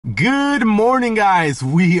Good morning, guys.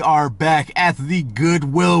 We are back at the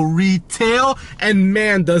Goodwill retail, and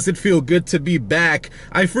man, does it feel good to be back.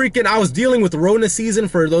 I was dealing with Rona season.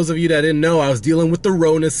 For those of you that didn't know, I was dealing with the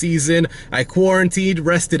Rona season. I quarantined,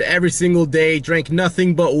 rested every single day, drank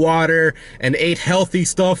nothing but water, and ate healthy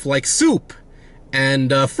stuff like soup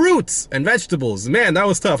and fruits and vegetables. Man, that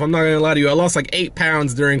was tough. I'm not gonna lie to you. I lost like 8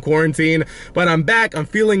 pounds during quarantine, but I'm back. I'm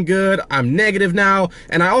feeling good. I'm negative now.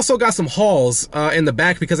 And I also got some hauls in the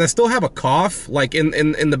back because I still have a cough, like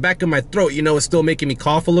in the back of my throat, you know, it's still making me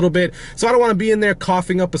cough a little bit. So I don't want to be in there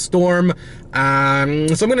coughing up a storm. So I'm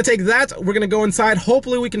gonna take that. We're gonna go inside.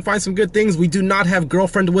 Hopefully we can find some good things. We do not have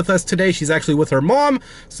girlfriend with us today. She's actually with her mom.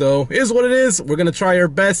 So it is what it is. We're gonna try our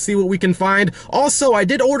best, see what we can find. Also, I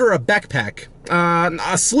did order a backpack.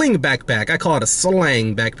 A sling backpack. I call it a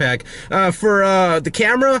slang backpack. For the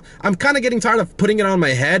camera, I'm kind of getting tired of putting it on my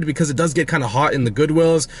head because it does get kind of hot in the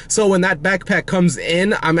Goodwills. So when that backpack comes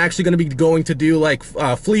in, I'm actually going to be going to do like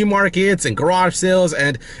flea markets and garage sales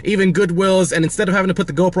and even Goodwills. And instead of having to put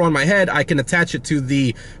the GoPro on my head, I can attach it to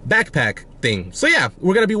the backpack thing. So yeah,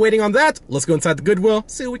 we're going to be waiting on that. Let's go inside the Goodwill,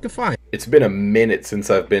 see what we can find. It's been a minute since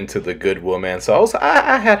I've been to the Goodwill, man. So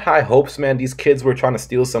I had high hopes, man. These kids were trying to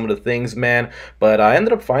steal some of the things, man. But I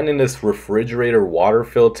ended up finding this refrigerator water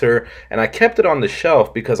filter, and I kept it on the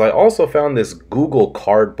shelf because I also found this Google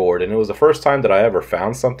cardboard, and it was the first time that I ever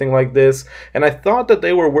found something like this. And I thought that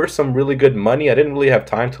they were worth some really good money. I didn't really have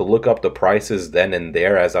time to look up the prices then and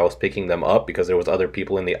there as I was picking them up because there was other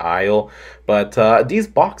people in the aisle. But these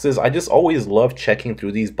boxes, I just always love checking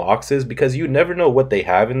through these boxes because you never know what they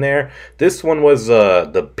have in there. This one was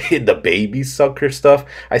the baby sucker stuff.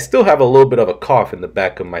 I still have a little bit of a cough in the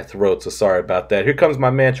back of my throat, so sorry about that. Here comes my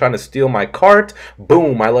man trying to steal my cart.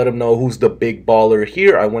 Boom, I let him know who's the big baller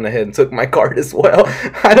here. I went ahead and took my cart as well.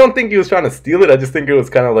 I don't think he was trying to steal it. I just think it was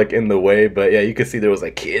kind of like in the way. But yeah, you can see there was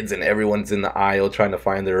like kids and everyone's in the aisle trying to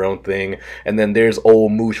find their own thing. And then there's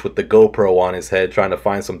old Moosh with the GoPro on his head trying to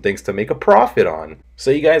find some things to make a profit on. So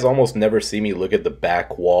you guys almost never see me look at the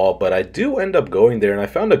back wall, but I do end up going there and I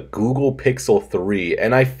found a Google Pixel 3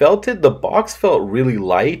 and I felt it. The box felt really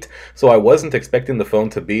light, so I wasn't expecting the phone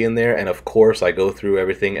to be in there, and of course I go through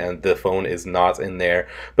everything and the phone is not in there.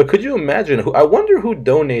 But could you imagine, I wonder who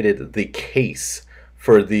donated the case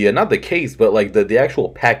for the, not the case, but like the actual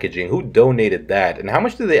packaging. Who donated that? And how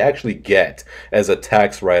much did they actually get as a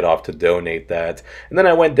tax write-off to donate that? And then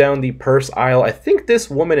I went down the purse aisle. I think this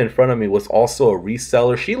woman in front of me was also a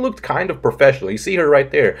reseller. She looked kind of professional. You see her right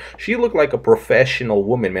there. She looked like a professional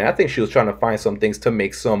woman, man. I think she was trying to find some things to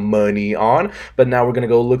make some money on. But now we're gonna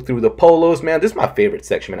go look through the polos, man. This is my favorite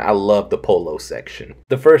section, man. I love the polo section.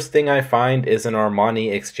 The first thing I find is an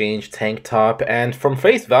Armani Exchange tank top. And from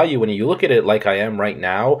face value, when you look at it like I am right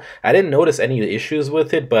now, I didn't notice any issues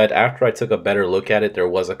with it, but after I took a better look at it, there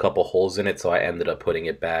was a couple holes in it, so I ended up putting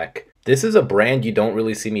it back. This is a brand you don't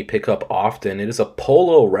really see me pick up often. It is a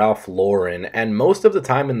Polo Ralph Lauren, and most of the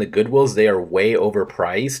time in the Goodwills they are way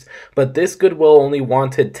overpriced, but this Goodwill only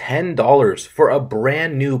wanted $10 for a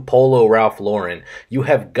brand new Polo Ralph Lauren. You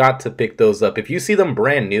have got to pick those up. If you see them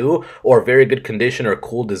brand new or very good condition or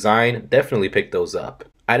cool design, definitely pick those up.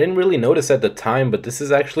 I didn't really notice at the time, but this is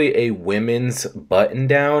actually a women's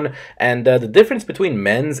button-down, and the difference between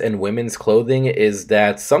men's and women's clothing is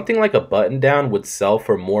that something like a button-down would sell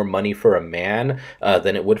for more money for a man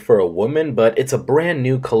than it would for a woman, but it's a brand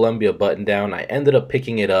new Columbia button-down. I ended up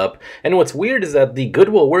picking it up, and what's weird is that the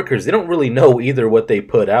Goodwill workers, they don't really know either what they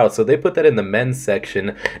put out, so they put that in the men's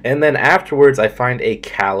section, and then afterwards I find a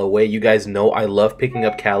Callaway. You guys know I love picking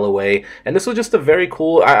up Callaway, and this was just a very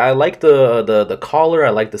cool, I like the collar,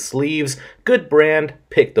 I like the sleeves, good brand,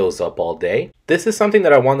 pick those up all day. This is something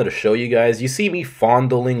that I wanted to show you guys. You see me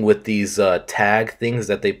fondling with these tag things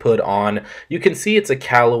that they put on. You can see it's a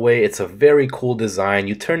Callaway. It's a very cool design.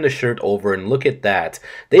 You turn the shirt over and look at that.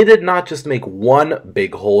 They did not just make one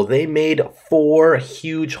big hole. They made 4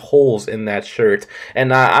 huge holes in that shirt.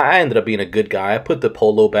 And I ended up being a good guy. I put the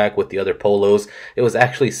polo back with the other polos. It was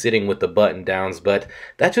actually sitting with the button downs, but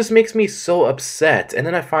that just makes me so upset. And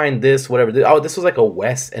then I find this, whatever. Oh, this was like a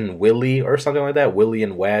Wes and Willie or something like that. Willie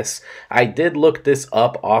and Wes. I did look this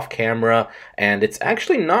up off camera, and it's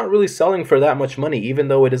actually not really selling for that much money. Even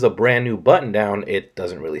though it is a brand new button down, it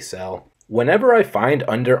doesn't really sell. Whenever I find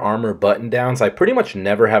Under Armour button-downs, I pretty much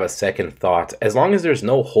never have a second thought. As long as there's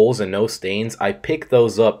no holes and no stains, I pick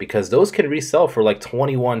those up because those can resell for like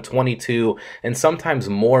 21, 22, and sometimes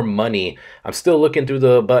more money. I'm still looking through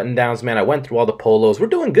the button-downs, man. I went through all the polos. We're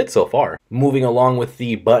doing good so far. Moving along with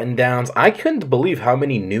the button-downs, I couldn't believe how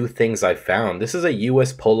many new things I found. This is a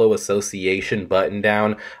US Polo Association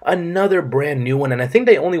button-down, another brand new one, and I think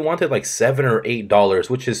they only wanted like $7 or $8,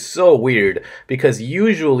 which is so weird because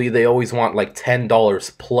usually they always want like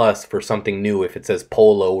 $10 plus for something new if it says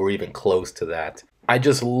polo or even close to that. I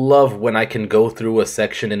just love when I can go through a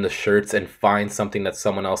section in the shirts and find something that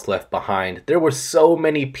someone else left behind. There were so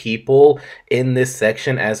many people in this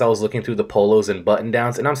section as I was looking through the polos and button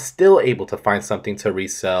downs, and I'm still able to find something to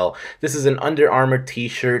resell. This is an Under Armour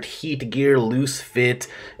t-shirt, heat gear, loose fit.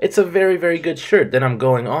 It's a very, very good shirt. Then I'm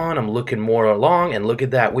going on, I'm looking more along, and look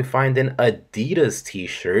at that. We find an Adidas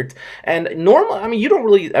t-shirt. And normally, I mean, you don't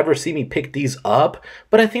really ever see me pick these up,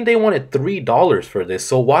 but I think they wanted $3 for this.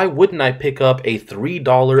 So why wouldn't I pick up a $3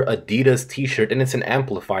 Adidas t-shirt? And it's an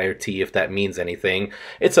amplifier tee, if that means anything.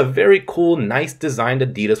 It's a very cool, nice designed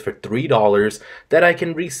Adidas for $3 that I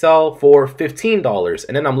can resell for $15.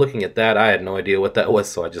 And then I'm looking at that. I had no idea what that was,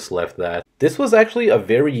 so I just left that. This was actually a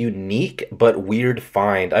very unique but weird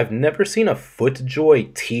find. I've never seen a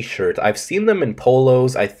FootJoy t-shirt. I've seen them in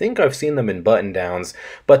polos. I think I've seen them in button downs,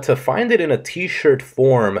 but to find it in a t-shirt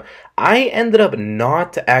form, I ended up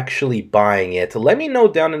not actually buying it. Let me know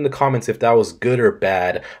down in the comments if that was good or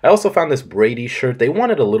bad. I also found this Brady shirt. They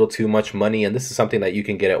wanted a little too much money, and this is something that you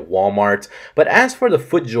can get at Walmart. But as for the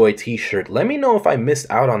FootJoy t-shirt, let me know if I missed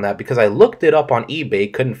out on that because I looked it up on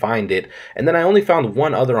eBay, couldn't find it, and then I only found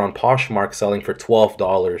one other on Poshmark selling for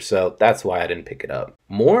 $12, so that's why I didn't pick it up.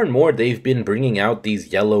 More and more they've been bringing out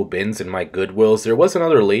these yellow bins in my Goodwills. There was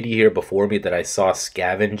another lady here before me that I saw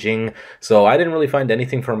scavenging, so I didn't really find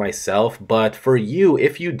anything for myself. But for you,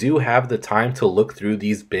 if you do have the time to look through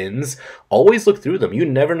these bins, always look through them. You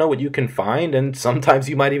never know what you can find, and sometimes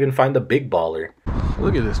you might even find the big baller.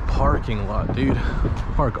 Look at this parking lot, dude.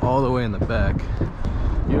 Park all the way in the back.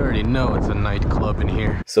 You already know it's a nightclub in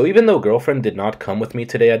here. So even though girlfriend did not come with me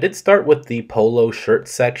today, I did start with the polo shirt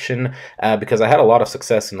section because I had a lot of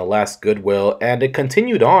success in the last Goodwill, and it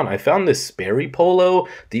continued on. I found this Sperry polo.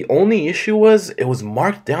 The only issue was it was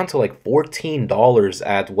marked down to like $14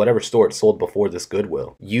 at whatever store it sold before this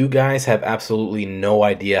Goodwill. You guys have absolutely no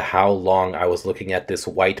idea how long I was looking at this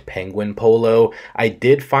white penguin polo. I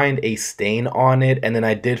did find a stain on it, and then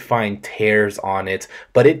I did find tears on it,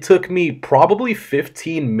 but it took me probably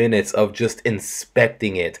 15 minutes of just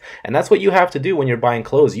inspecting it. And that's what you have to do when you're buying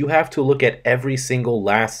clothes. You have to look at every single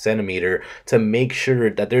last centimeter to make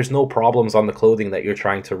sure that there's no problems on the clothing that you're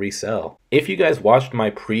trying to resell. If you guys watched my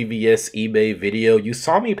previous eBay video, you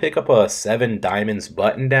saw me pick up a 7 diamonds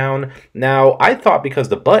button down. Now, I thought because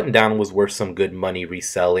the button down was worth some good money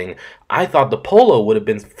reselling, I thought the polo would have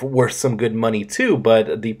been worth some good money too,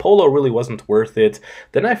 but the polo really wasn't worth it.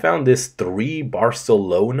 Then I found this 3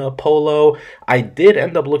 Barcelona polo. I did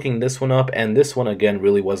end up looking this one up, and this one again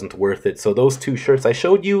really wasn't worth it. So those 2 shirts I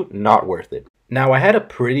showed you, not worth it. Now, I had a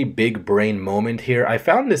pretty big brain moment here. I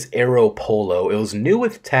found this Aero polo. It was new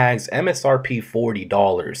with tags, MSRP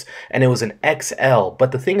 $40, and it was an XL.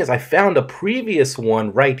 But the thing is, I found a previous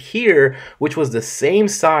one right here, which was the same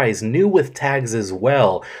size, new with tags as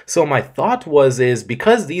well. So my thought is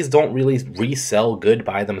because these don't really resell good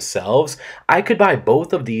by themselves, I could buy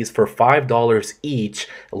both of these for $5 each,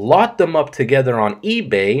 lot them up together on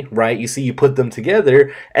eBay, right? You see, you put them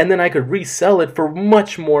together, and then I could resell it for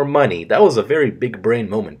much more money. That was a very big brain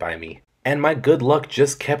moment by me. And my good luck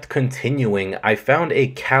just kept continuing. I found a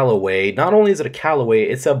Callaway. Not only is it a Callaway,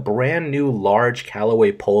 it's a brand new large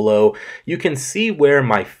Callaway polo. You can see where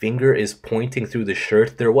my finger is pointing through the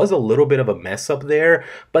shirt. There was a little bit of a mess up there,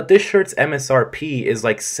 but this shirt's MSRP is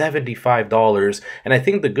like $75, and I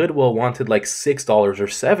think the Goodwill wanted like $6 or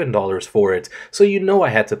 $7 for it. So you know I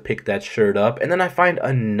had to pick that shirt up. And then I find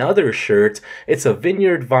another shirt. It's a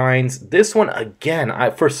Vineyard Vines. This one, again,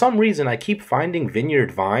 for some reason, I keep finding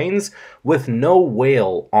Vineyard Vines with no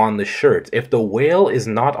whale on the shirt. If the whale is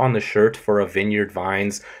not on the shirt for a Vineyard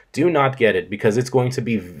Vines, do not get it because it's going to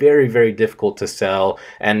be very, very difficult to sell,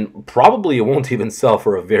 and probably it won't even sell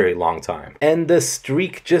for a very long time. And the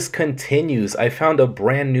streak just continues. I found a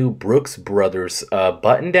brand new Brooks Brothers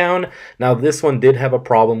button down. Now this one did have a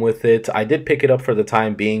problem with it. I did pick it up for the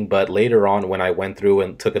time being, but later on when I went through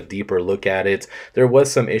and took a deeper look at it, there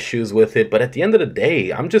was some issues with it. But at the end of the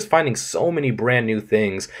day, I'm just finding so many brand new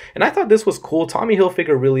things, and I thought this was cool. Tommy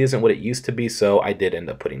Hilfiger really isn't what it used to be, so I did end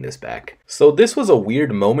up putting this back. So this was a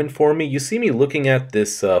weird moment moment for me. You see me looking at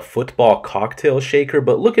this football cocktail shaker,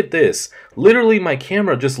 but look at this. Literally, my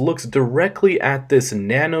camera just looks directly at this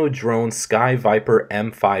nano drone Sky Viper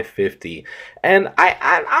M550, and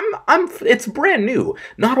it's brand new.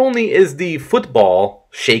 Not only is the football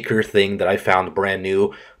shaker thing that I found brand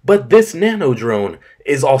new, but this nano drone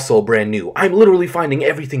is also brand new. I'm literally finding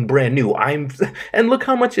everything brand new. And look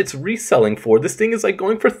how much it's reselling for. This thing is like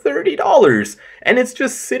going for $30, and it's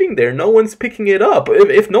just sitting there. No one's picking it up.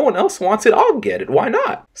 If no one else wants it, I'll get it. Why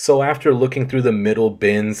not? So after looking through the middle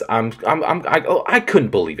bins, I couldn't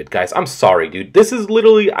believe it, guys. I'm sorry, dude. This is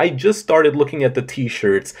literally, I just started looking at the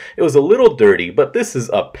t-shirts. It was a little dirty, but this is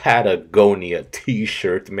a Patagonia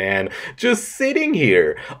t-shirt, man. Just sitting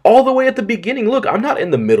here all the way at the beginning. Look, I'm not in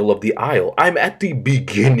the middle of the aisle. I'm at the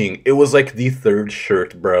beginning. It was like the third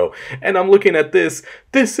shirt, bro. And I'm looking at this.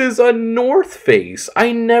 This is a North Face.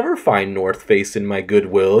 I never find North Face in my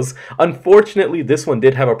Goodwills. Unfortunately, this one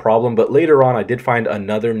did have a problem, but later on I did find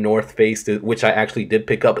another North Face, which I actually did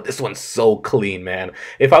pick up, but this one's so clean, man.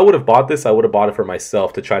 If I would have bought this, I would have bought it for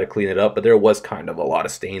myself to try to clean it up, but there was kind of a lot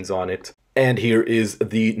of stains on it. And here is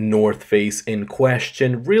the North Face in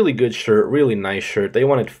question. Really good shirt, really nice shirt. They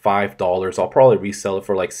wanted $5. I'll probably resell it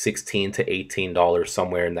for like $16 to $18,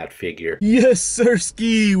 somewhere in that figure. Yes,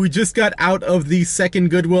 sirski. We just got out of the second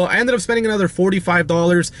Goodwill. I ended up spending another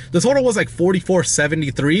 $45. The total was like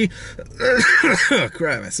 $44.73.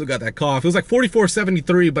 Crap, I still got that cough. It was like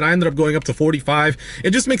 $44.73, but I ended up going up to $45.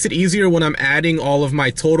 It just makes it easier when I'm adding all of my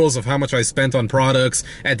totals of how much I spent on products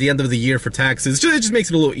at the end of the year for taxes. It just makes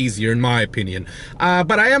it a little easier in my opinion.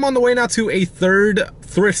 But I am on the way now to a third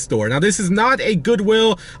thrift store. Now this is not a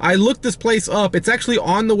Goodwill. I looked this place up. It's actually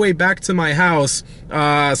on the way back to my house.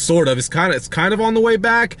 Sort of. It's kind of on the way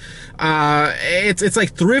back. It's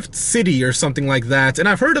like Thrift City or something like that. And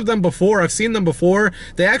I've heard of them before. I've seen them before.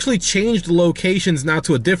 They actually changed locations now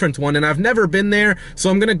to a different one, and I've never been there.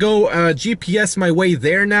 So I'm gonna go GPS my way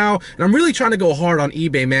there now. And I'm really trying to go hard on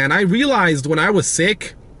eBay, man. I realized when I was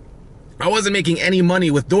sick, I wasn't making any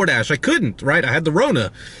money with DoorDash. I couldn't, right? I had the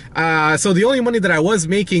Rona. So the only money that I was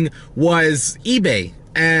making was eBay.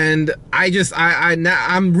 And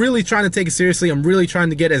I'm really trying to take it seriously. I'm really trying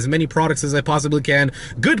to get as many products as I possibly can.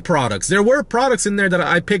 Good products. There were products in there that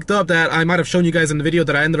I picked up that I might have shown you guys in the video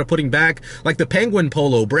that I ended up putting back, like the Penguin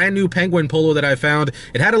Polo, brand new Penguin Polo that I found.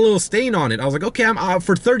 It had a little stain on it. I was like, okay, I'm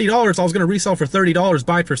for $30. I was gonna resell for $30,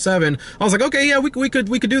 buy it for $7. I was like, okay, yeah, we could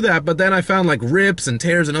do that. But then I found like rips and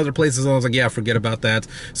tears in other places. And I was like, yeah, forget about that.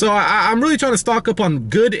 So I'm really trying to stock up on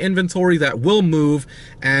good inventory that will move,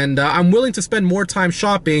 and I'm willing to spend more time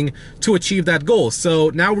shopping to achieve that goal. So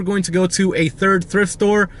now we're going to go to a third thrift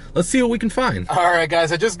store. Let's see what we can find. All right,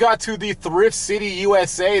 guys, I just got to the Thrift City,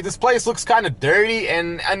 USA. This place looks kind of dirty,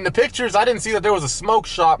 and in the pictures, I didn't see that there was a smoke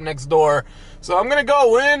shop next door. So I'm gonna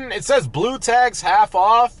go in. It says blue tags half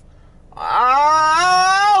off.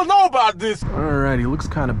 I don't know about this. Alrighty, looks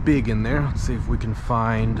kind of big in there. Let's see if we can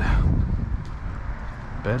find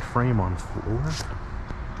bed frame on floor.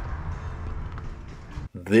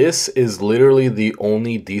 This is literally the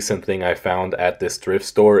only decent thing I found at this thrift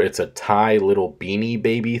store. It's a Thai little beanie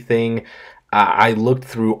baby thing. I looked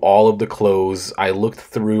through all of the clothes. I looked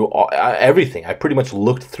through everything. I pretty much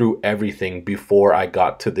looked through everything before I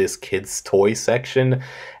got to this kids' toy section.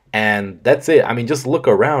 And that's it. I mean, just look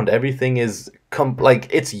around. Everything is like,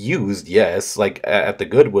 it's used, yes, like at the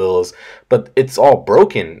Goodwills, but it's all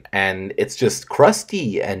broken and it's just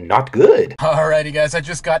crusty and not good. Alrighty, guys, I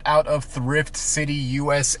just got out of Thrift City,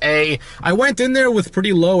 USA. I went in there with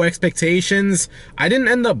pretty low expectations. I didn't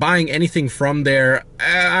end up buying anything from there.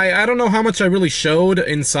 I don't know how much I really showed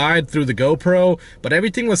inside through the GoPro, but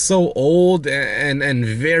everything was so old and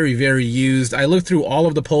very, very used. I looked through all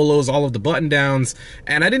of the polos, all of the button downs,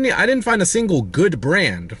 and I didn't find a single good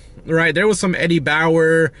brand. Right, there was some Eddie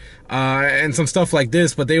Bauer and some stuff like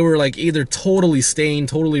this, but they were like either totally stained,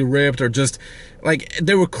 totally ripped, or just like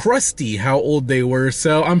they were crusty how old they were.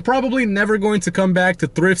 So I'm probably never going to come back to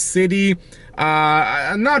Thrift City.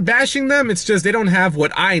 I'm not bashing them, it's just they don't have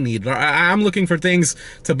what I need. I'm looking for things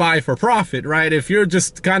to buy for profit, right? If you're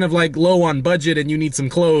just kind of like low on budget and you need some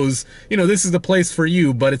clothes, you know, this is the place for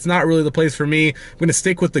you, but it's not really the place for me. I'm gonna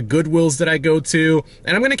stick with the Goodwills that I go to,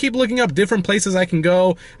 and I'm gonna keep looking up different places I can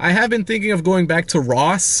go. I have been thinking of going back to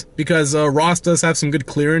Ross, because Ross does have some good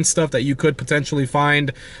clearance stuff that you could potentially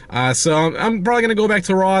find. So I'm probably gonna go back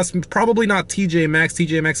to Ross. Probably not TJ Maxx.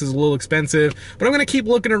 TJ Maxx is a little expensive, but I'm gonna keep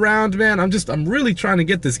looking around, man. I'm really trying to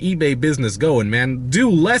get this eBay business going, man. Do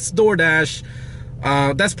less DoorDash,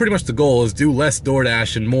 That's pretty much the goal, is do less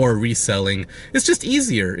DoorDash and more reselling. It's just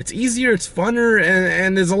easier. It's easier, it's funner,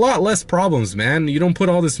 and there's a lot less problems, man. You don't put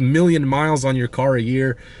all this million miles on your car a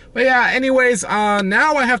year. But yeah, anyways,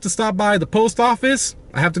 now I have to stop by the post office.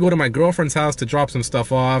 I have to go to my girlfriend's house to drop some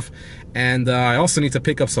stuff off. And I also need to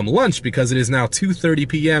pick up some lunch because it is now 2:30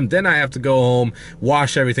 p.m. Then I have to go home,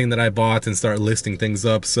 wash everything that I bought, and start listing things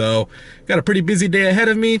up. So, got a pretty busy day ahead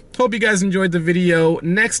of me. Hope you guys enjoyed the video.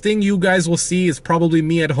 Next thing you guys will see is probably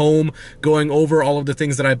me at home going over all of the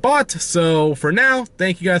things that I bought. So, for now,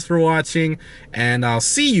 thank you guys for watching, and I'll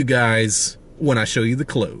see you guys when I show you the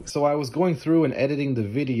clothes. So I was going through and editing the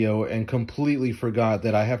video and completely forgot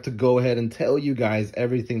that I have to go ahead and tell you guys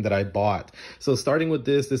everything that I bought. So starting with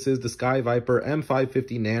this is the Sky Viper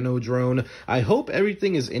M550 Nano drone. I hope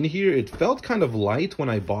everything is in here. It felt kind of light when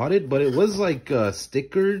I bought it, but it was like not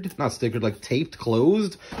stickered, like taped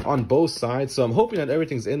closed on both sides. So I'm hoping that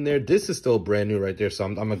everything's in there. This is still brand new right there, so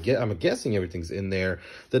I'm guessing everything's in there.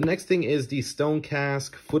 The next thing is the Stone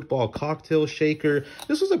Cask Football Cocktail Shaker.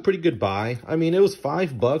 This was a pretty good buy. I mean, it was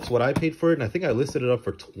 $5 what I paid for it, and I think I listed it up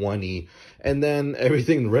for 20. And then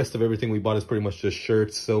the rest of everything we bought is pretty much just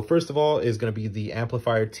shirts. So first of all is going to be the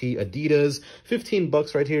Amplifier Tee Adidas,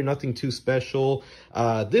 $15 right here, nothing too special.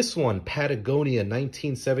 This one, Patagonia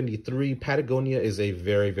 1973. Patagonia is a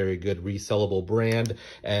very, very good resellable brand,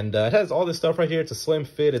 and it has all this stuff right here. It's a slim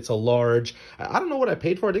fit, it's a large. I don't know what I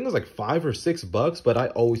paid for. I think it was like $5 or $6, but I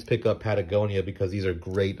always pick up Patagonia because these are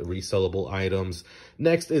great resellable items.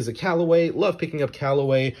 Next is a Callaway. Love picking up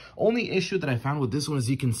Callaway. Only issue that I found with this one is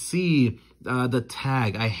you can see the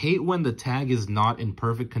tag. I hate when the tag is not in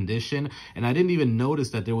perfect condition, and I didn't even notice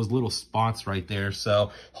that there was little spots right there. So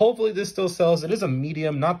hopefully this still sells. It is a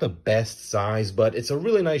medium, not the best size, but it's a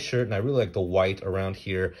really nice shirt, and I really like the white around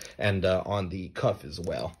here and on the cuff as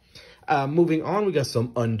well. Moving on, we got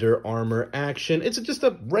some Under Armour action. It's just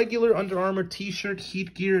a regular Under Armour t-shirt,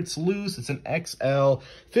 heat gear. It's loose. It's an XL.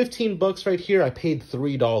 $15 right here. I paid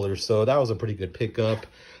 $3, so that was a pretty good pickup.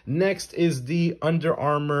 Next is the Under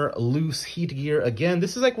Armour loose heat gear. Again,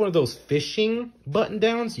 this is like one of those fishing button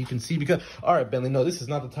downs. You can see because, all right, Bentley, no, this is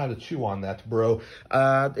not the time to chew on that, bro.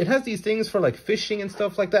 It has these things for like fishing and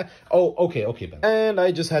stuff like that. Oh, okay, Ben. And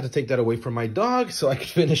I just had to take that away from my dog so I could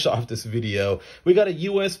finish off this video. We got a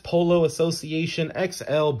US Polo Association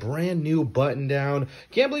XL brand new button down.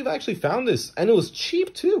 Can't believe I actually found this, and it was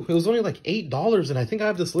cheap too. It was only like $8, and I think I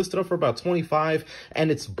have this listed up for about 25, and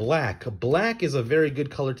it's black. Black is a very good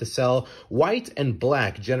color to sell. White and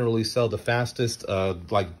black generally sell the fastest,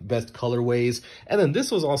 like best colorways. And then this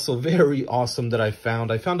was also very awesome that I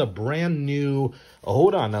found. I found a brand new,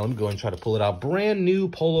 hold on now, let me go and try to pull it out. Brand new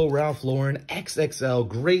Polo Ralph Lauren XXL,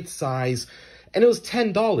 great size. And it was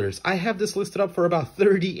 $10. I have this listed up for about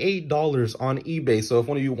 $38 on eBay. So if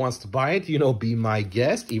one of you wants to buy it, you know, be my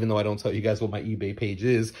guest, even though I don't tell you guys what my eBay page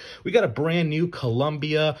is. We got a brand new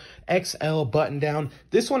Columbia XL button down.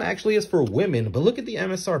 This one actually is for women, but look at the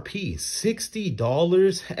MSRP,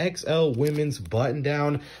 $60 XL women's button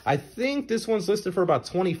down. I think this one's listed for about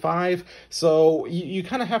 25. So you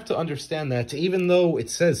kind of have to understand that even though it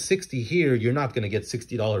says 60 here, you're not going to get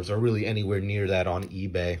 $60 or really anywhere near that on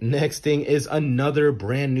eBay. Next thing is another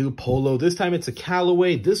brand new Polo. This time it's a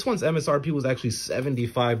Callaway. This one's MSRP was actually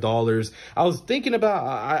 $75. I was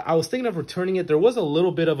thinking of returning it. There was a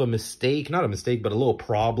little bit of a mistake, not a mistake, but a little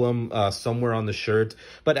problem somewhere on the shirt.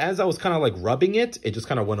 But as I was kind of like rubbing it, it just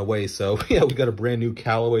kind of went away. So yeah, we got a brand new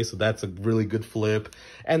Callaway. So that's a really good flip.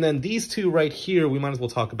 And then these two right here, we might as well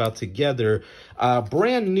talk about together.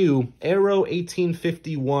 Brand new Aero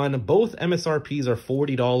 1851. Both MSRPs are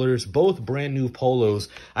 $40. Both brand new Polos.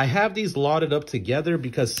 I have these lotted up together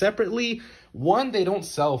because separately, one, they don't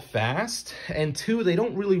sell fast, and two, they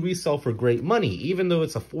don't really resell for great money. Even though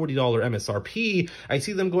it's a $40 MSRP, I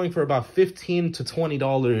see them going for about $15 to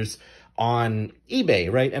 $20 on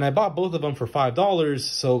eBay, right? And I bought both of them for $5,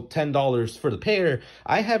 so $10 for the pair.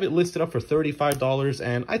 I have it listed up for $35,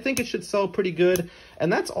 and I think it should sell pretty good.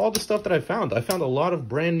 And that's all the stuff that I found. I found a lot of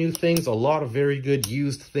brand new things, a lot of very good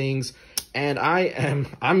used things, and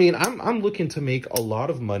I'm looking to make a lot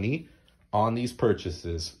of money on these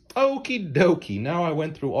purchases. Okie dokie, now I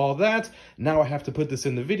went through all that. Now I have to put this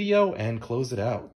in the video and close it out.